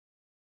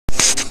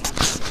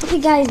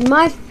Okay,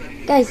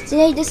 guys,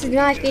 today this is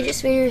my fidget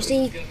spinner.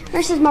 See,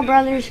 this is my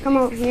brother's. Come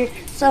over here.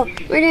 So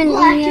we're doing a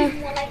video.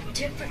 Like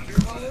different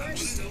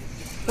colors.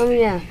 Oh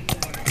yeah.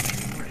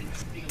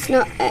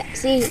 No,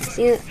 see.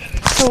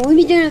 So we'll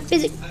be doing a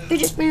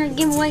fidget spinner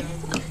giveaway.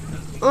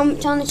 I'm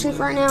telling the truth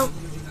right now.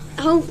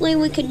 Hopefully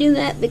we could do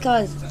that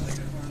because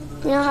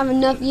we don't have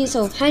enough views.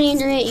 So how do you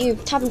internet? You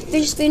type in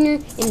fidget spinner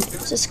and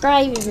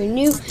subscribe if you're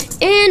new.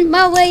 And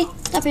by the way,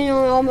 type in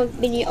on all my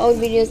old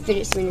videos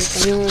fidget spinner.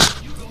 So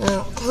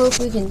hope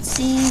we can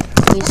see.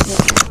 We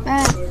switch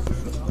back.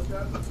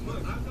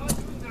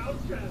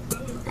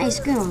 Nice,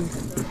 good one.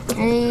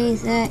 Ready,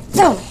 set,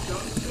 go!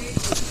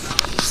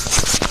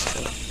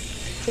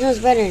 It was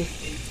better.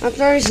 My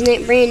brother's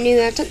brand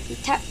new. I took the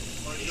top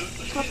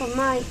of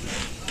my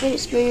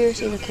fidget spinner.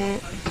 See the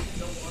cat.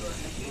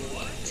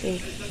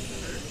 See.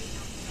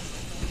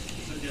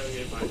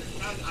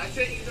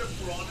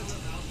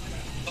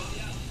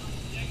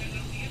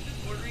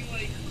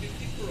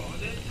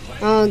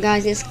 Oh,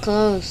 guys, it's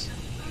close.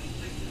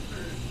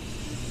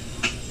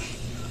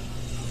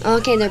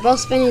 Okay, they're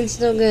both spinning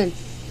still good.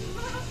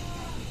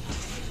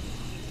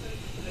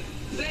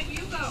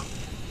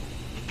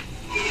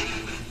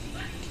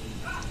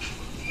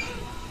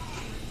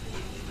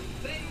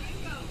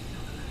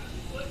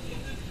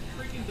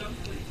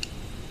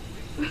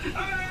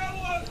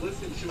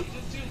 Listen, should we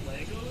just do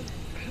Legos?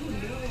 I don't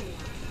know.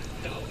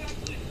 That would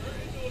actually hurt.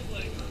 It was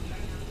like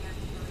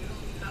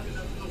not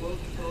enough of the world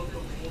to throw the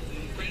whole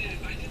thing. Brandon,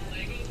 if I did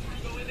Legos, would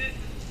you go in it?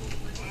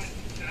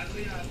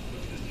 Sadly, I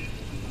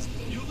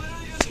you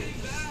literally just came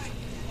back.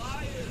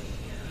 Liar.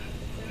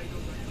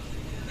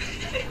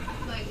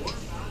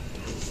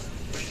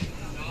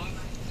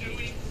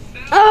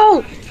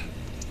 Oh!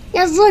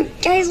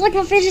 Guys, look,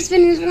 my fidget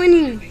spinner is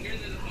winning.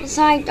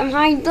 I'm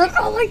hiding. Look,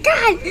 oh my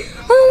god!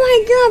 Oh my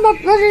god,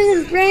 my brother's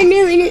is brand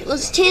new and it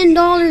was $10,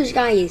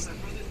 guys.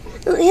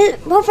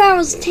 Both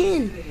ours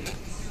 10.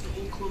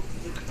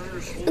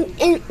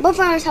 And both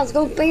ours has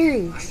gold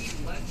bearings.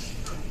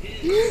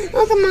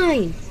 Look at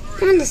mine.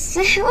 On the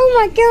side. Oh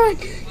my god.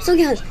 So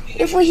guys,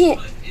 if we hit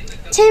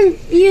 10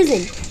 views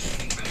and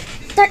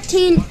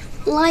 13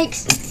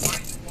 likes,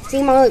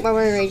 see my brother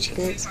rage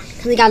because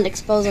he got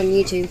exposed on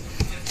YouTube.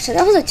 So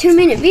that was a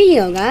 2-minute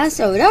video, guys.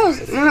 So that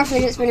was my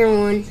fidget spinner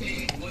one.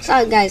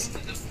 So guys,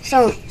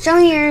 so show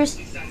me yours.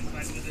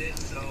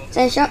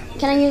 Say, can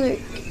I use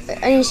it?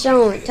 I need to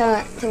show it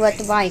to what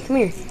to buy. Come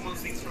here.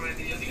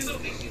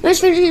 There's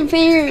fidget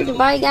spinner to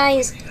buy,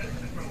 guys.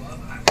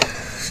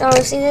 So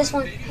see this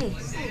one. Hey.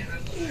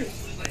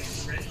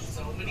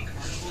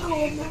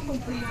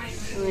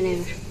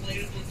 Whatever.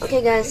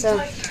 Okay, guys. So.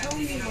 Tell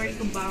me where you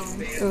can buy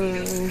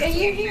them.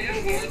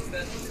 Here.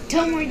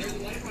 Tell me.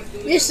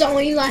 This is the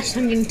only last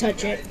time you can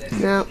touch it.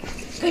 No.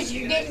 Because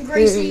you're getting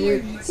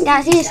greasy.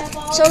 Guys, see this?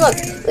 So look,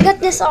 we got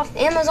this off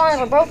Amazon.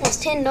 For both was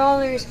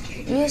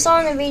 $10. And you saw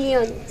in the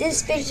video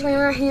this fidget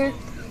spinner right here.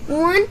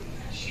 One.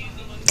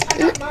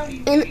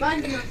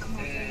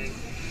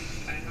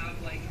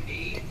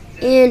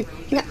 And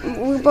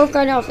we both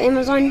got it off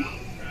Amazon.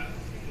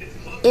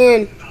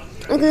 And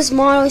look at this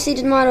model. You see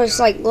this model is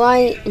like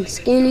light and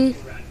skinny.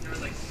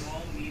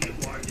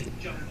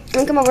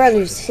 Look at my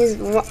brother's. His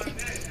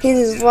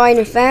is wide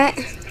and fat.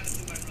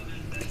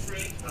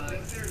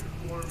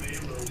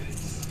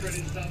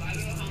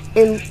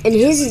 And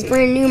his is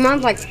brand new.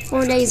 Mine's like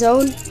 4 days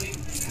old.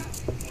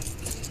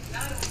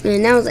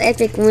 And that was an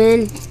epic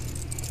win.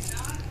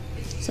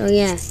 So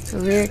yeah,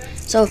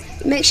 so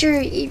make sure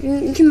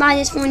you can buy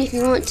this one if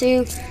you want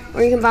to,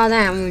 or you can buy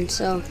that one.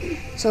 So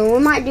we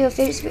might do a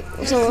fidget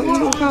spinner. So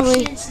we'll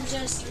probably.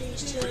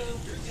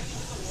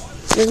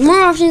 There's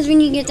more options when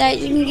you get that.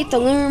 You can get the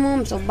lunar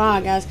one. So bye,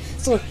 guys.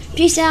 So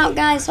peace out,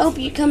 guys. Hope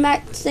you come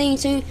back staying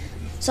soon.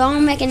 So I'm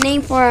gonna make a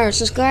name for our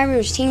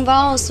subscribers, Team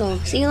Balls. So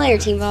see you later,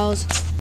 Team Balls.